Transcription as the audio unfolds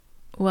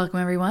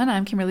Welcome, everyone.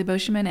 I'm Kimberly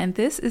Boschman, and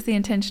this is the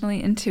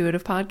Intentionally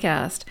Intuitive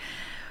Podcast.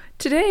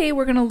 Today,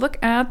 we're going to look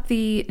at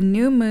the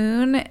new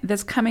moon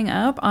that's coming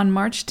up on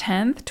March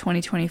 10th,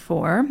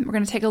 2024. We're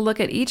going to take a look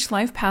at each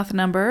life path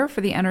number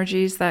for the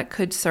energies that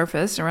could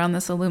surface around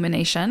this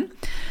illumination.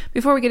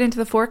 Before we get into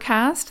the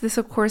forecast, this,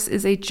 of course,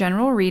 is a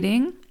general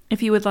reading.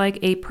 If you would like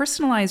a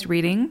personalized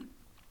reading,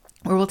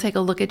 where we'll take a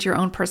look at your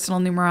own personal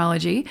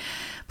numerology,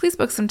 please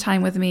book some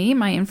time with me.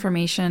 My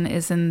information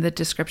is in the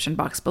description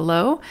box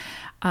below.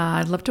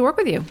 I'd love to work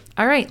with you.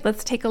 All right,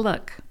 let's take a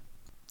look.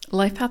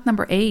 Life path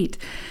number 8.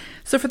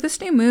 So for this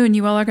new moon,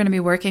 you all are going to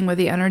be working with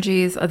the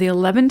energies of the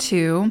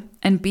 11-2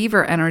 and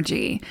Beaver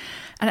energy.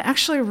 And I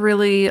actually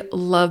really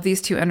love these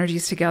two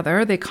energies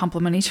together. They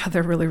complement each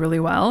other really,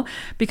 really well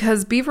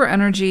because Beaver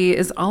energy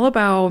is all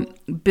about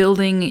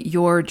building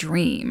your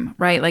dream,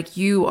 right? Like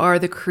you are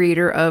the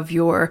creator of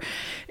your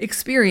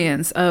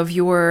experience, of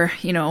your,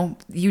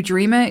 you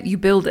dream it, you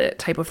build it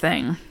type of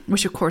thing,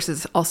 which of course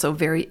is also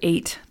very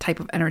 8 type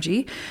of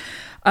energy.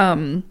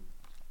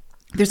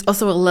 There's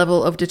also a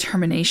level of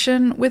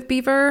determination with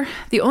Beaver.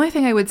 The only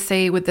thing I would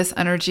say with this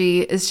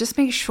energy is just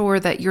make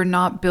sure that you're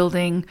not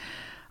building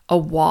a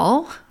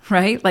wall,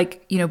 right?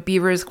 Like,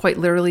 beavers quite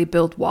literally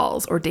build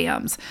walls or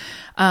dams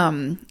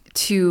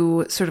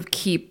to sort of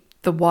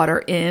keep the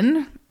water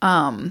in.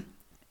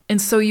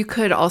 And so you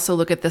could also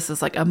look at this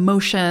as like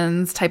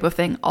emotions type of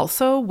thing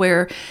also,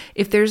 where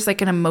if there's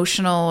like an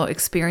emotional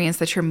experience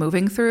that you're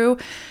moving through,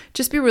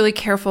 just be really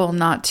careful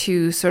not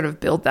to sort of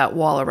build that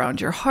wall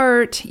around your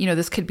heart.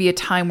 This could be a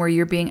time where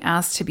you're being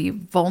asked to be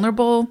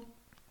vulnerable.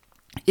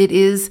 It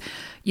is,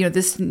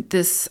 this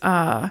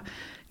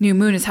new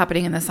moon is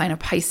happening in the sign of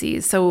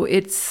Pisces. So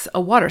it's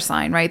a water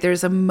sign, right?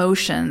 There's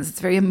emotions.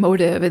 It's very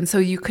emotive. And so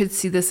you could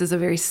see this as a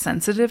very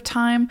sensitive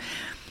time.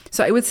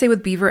 So I would say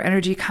with Beaver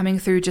energy coming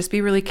through, just be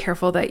really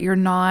careful that you're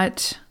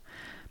not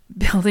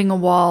building a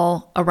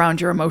wall around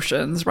your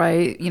emotions,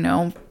 right?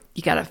 You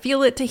got to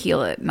feel it to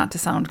heal it, not to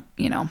sound,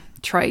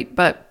 trite,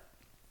 but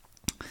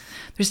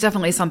there's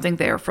definitely something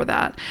there for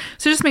that.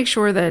 So just make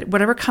sure that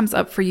whatever comes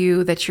up for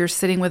you, that you're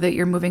sitting with it,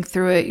 you're moving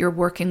through it, you're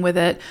working with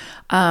it,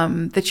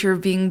 that you're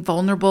being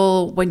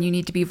vulnerable when you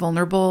need to be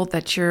vulnerable,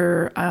 that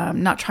you're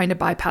not trying to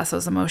bypass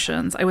those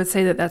emotions. I would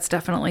say that that's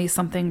definitely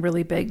something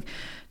really big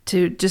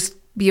to just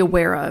be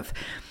aware of.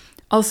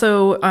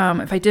 Also,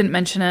 if I didn't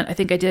mention it, I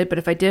think I did, but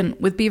if I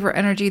didn't, with Beaver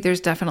energy, there's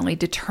definitely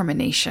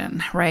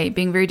determination, right?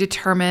 Being very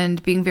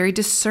determined, being very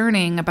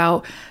discerning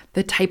about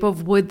the type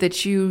of wood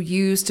that you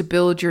use to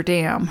build your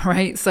dam,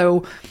 right?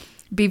 So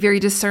be very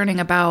discerning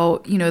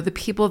about, the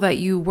people that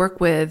you work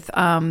with,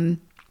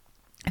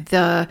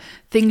 the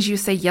things you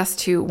say yes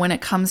to when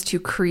it comes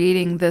to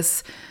creating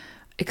this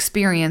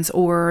experience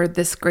or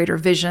this greater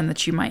vision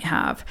that you might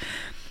have.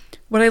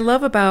 What I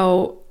love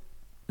about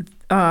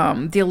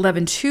the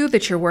 11-2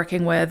 that you're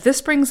working with,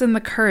 this brings in the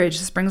courage,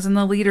 this brings in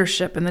the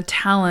leadership and the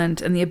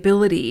talent and the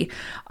ability.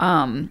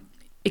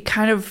 It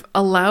kind of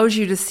allows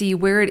you to see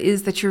where it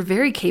is that you're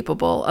very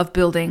capable of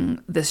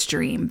building this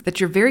dream, that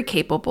you're very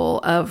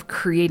capable of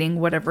creating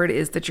whatever it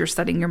is that you're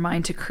setting your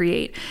mind to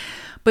create,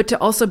 but to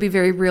also be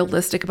very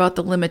realistic about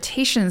the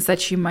limitations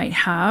that you might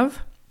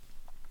have,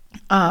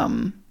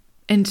 and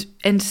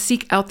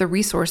seek out the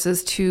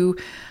resources to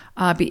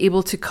be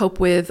able to cope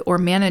with or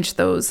manage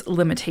those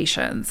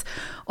limitations.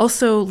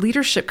 Also,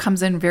 leadership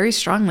comes in very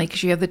strongly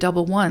because you have the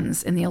double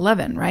ones in the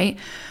 11, right?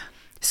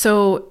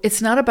 So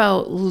it's not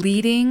about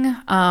leading in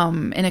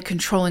a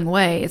controlling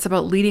way. It's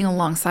about leading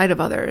alongside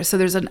of others. So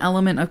there's an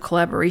element of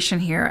collaboration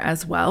here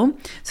as well.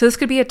 So this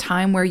could be a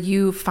time where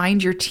you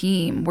find your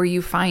team, where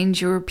you find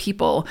your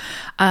people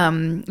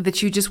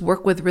that you just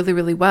work with really,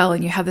 really well,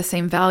 and you have the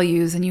same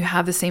values and you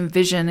have the same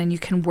vision and you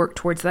can work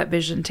towards that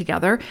vision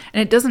together.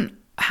 And it doesn't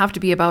have to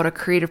be about a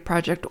creative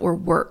project or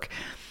work.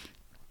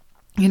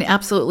 You can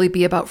absolutely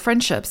be about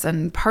friendships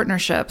and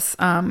partnerships,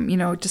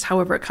 just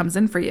however it comes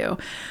in for you.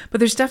 But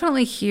there's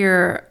definitely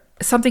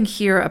something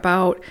here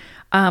about,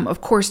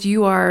 of course,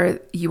 you are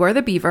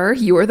the beaver,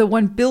 you are the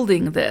one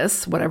building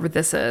this, whatever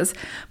this is.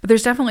 But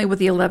there's definitely with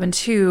the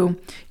 11-2,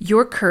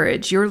 your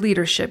courage, your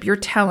leadership, your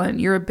talent,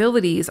 your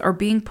abilities are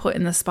being put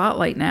in the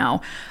spotlight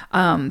now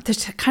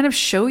to kind of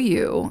show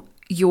you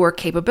your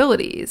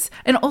capabilities,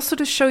 and also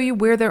to show you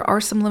where there are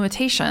some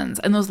limitations.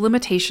 And those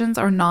limitations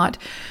are not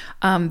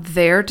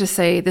there to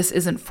say this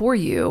isn't for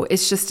you.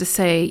 It's just to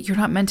say you're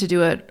not meant to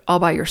do it all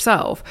by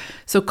yourself.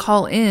 So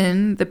call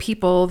in the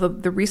people,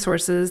 the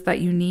resources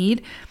that you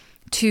need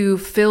to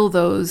fill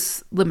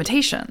those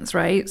limitations,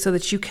 right? So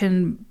that you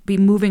can be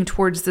moving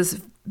towards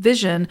this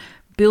vision,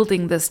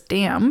 building this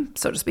dam,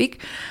 so to speak,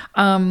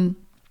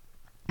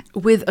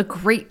 with a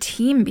great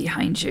team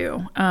behind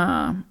you,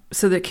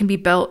 so that it can be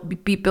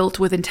built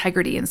with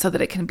integrity, and so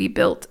that it can be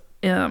built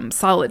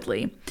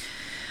solidly.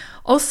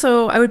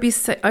 Also, I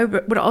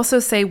would also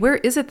say, where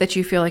is it that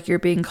you feel like you're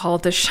being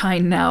called to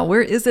shine now?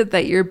 Where is it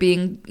that you're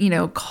being,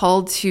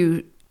 called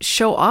to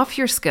show off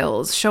your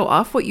skills, show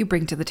off what you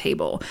bring to the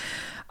table?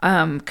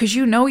 because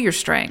you know your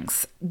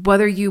strengths.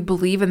 Whether you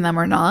believe in them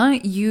or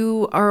not,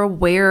 you are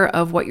aware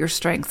of what your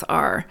strengths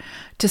are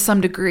to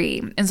some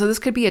degree. And so this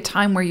could be a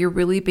time where you're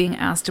really being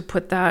asked to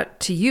put that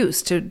to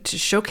use, to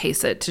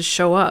showcase it, to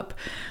show up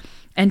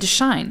and to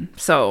shine.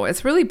 So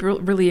it's really,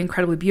 really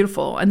incredibly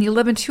beautiful. And the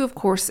 11-2, of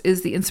course,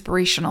 is the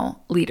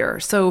inspirational leader.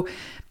 So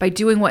by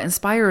doing what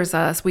inspires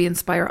us, we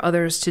inspire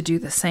others to do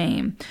the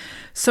same.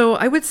 So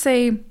I would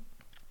say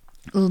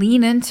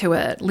lean into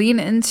it. Lean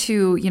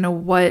into,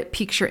 what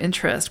piques your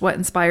interest, what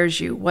inspires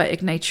you, what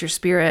ignites your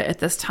spirit at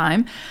this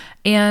time,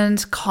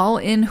 and call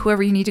in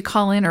whoever you need to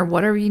call in or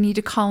whatever you need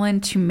to call in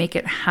to make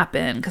it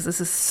happen, because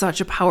this is such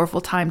a powerful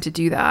time to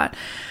do that.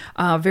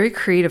 Very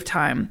creative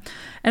time.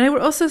 And I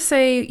would also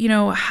say,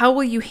 how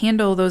will you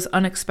handle those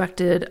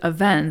unexpected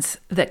events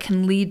that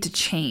can lead to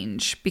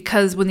change?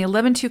 Because when the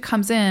 11-2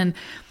 comes in,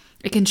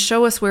 it can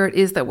show us where it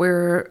is that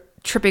we're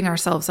tripping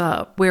ourselves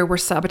up, where we're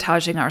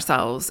sabotaging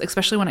ourselves,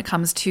 especially when it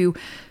comes to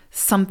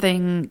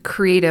something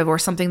creative or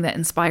something that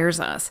inspires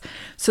us.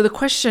 So the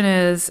question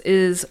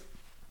is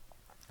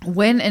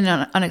when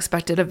an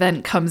unexpected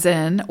event comes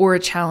in or a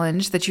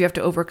challenge that you have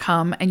to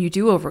overcome and you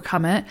do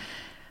overcome it,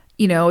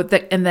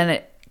 and then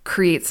it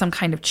creates some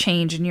kind of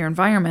change in your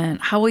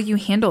environment, how will you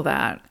handle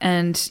that?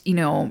 And,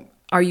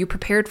 are you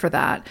prepared for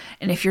that?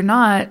 And if you're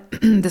not,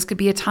 this could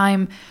be a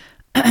time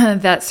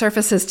that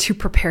surfaces to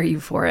prepare you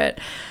for it.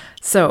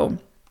 So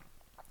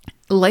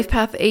Life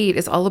Path 8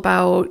 is all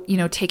about,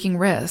 taking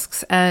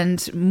risks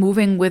and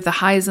moving with the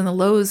highs and the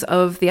lows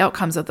of the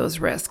outcomes of those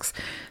risks.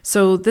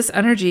 So this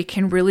energy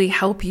can really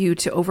help you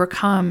to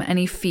overcome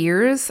any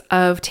fears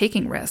of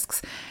taking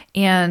risks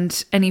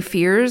and any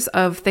fears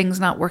of things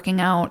not working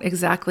out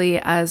exactly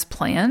as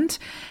planned,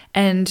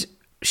 and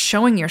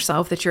showing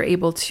yourself that you're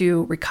able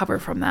to recover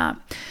from that.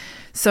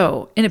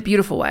 So in a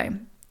beautiful way.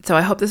 So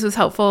I hope this was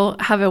helpful.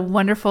 Have a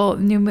wonderful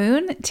new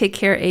moon. Take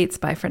care, 8s.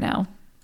 Bye for now.